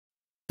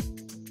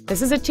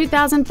This is a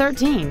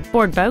 2013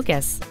 Ford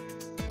Focus.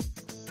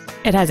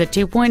 It has a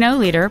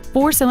 2.0-liter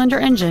four-cylinder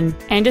engine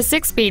and a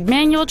 6-speed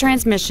manual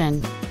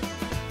transmission.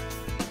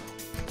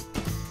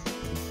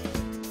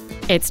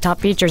 Its top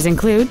features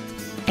include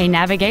a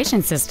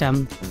navigation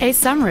system, a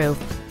sunroof,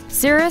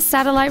 Sirius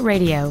satellite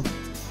radio,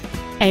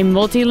 a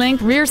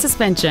multi-link rear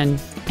suspension,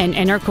 an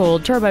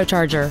intercooled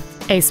turbocharger,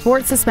 a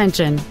sport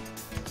suspension,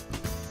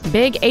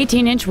 big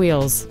 18-inch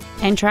wheels,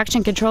 and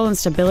traction control and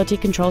stability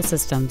control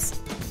systems.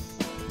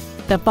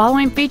 The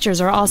following features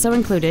are also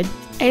included: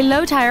 a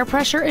low tire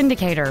pressure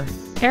indicator,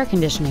 air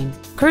conditioning,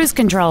 cruise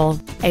control,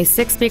 a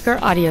 6-speaker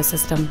audio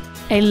system,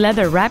 a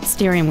leather-wrapped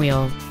steering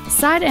wheel,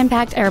 side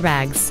impact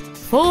airbags,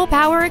 full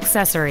power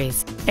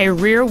accessories, a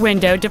rear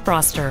window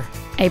defroster,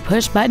 a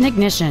push-button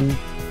ignition,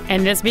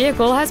 and this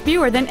vehicle has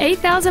fewer than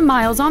 8,000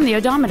 miles on the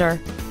odometer.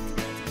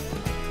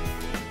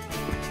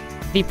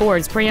 The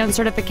Ford's pre-owned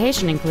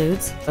certification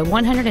includes a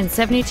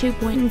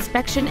 172-point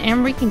inspection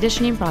and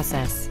reconditioning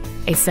process,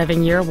 a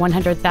 7-year,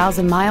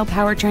 100,000-mile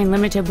powertrain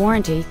limited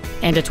warranty,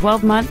 and a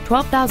 12-month,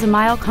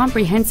 12,000-mile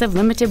comprehensive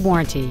limited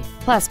warranty,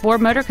 plus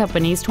Ford Motor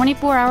Company's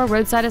 24-hour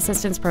roadside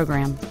assistance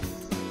program.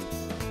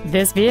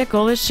 This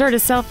vehicle is sure to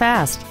sell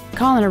fast.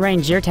 Call and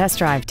arrange your test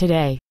drive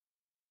today.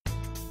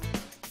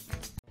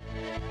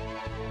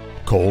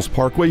 Coles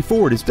Parkway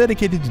Ford is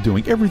dedicated to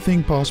doing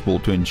everything possible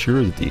to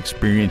ensure that the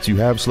experience you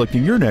have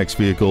selecting your next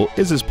vehicle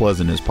is as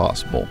pleasant as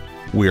possible.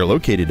 We are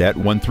located at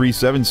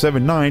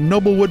 13779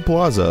 Noblewood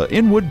Plaza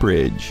in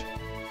Woodbridge.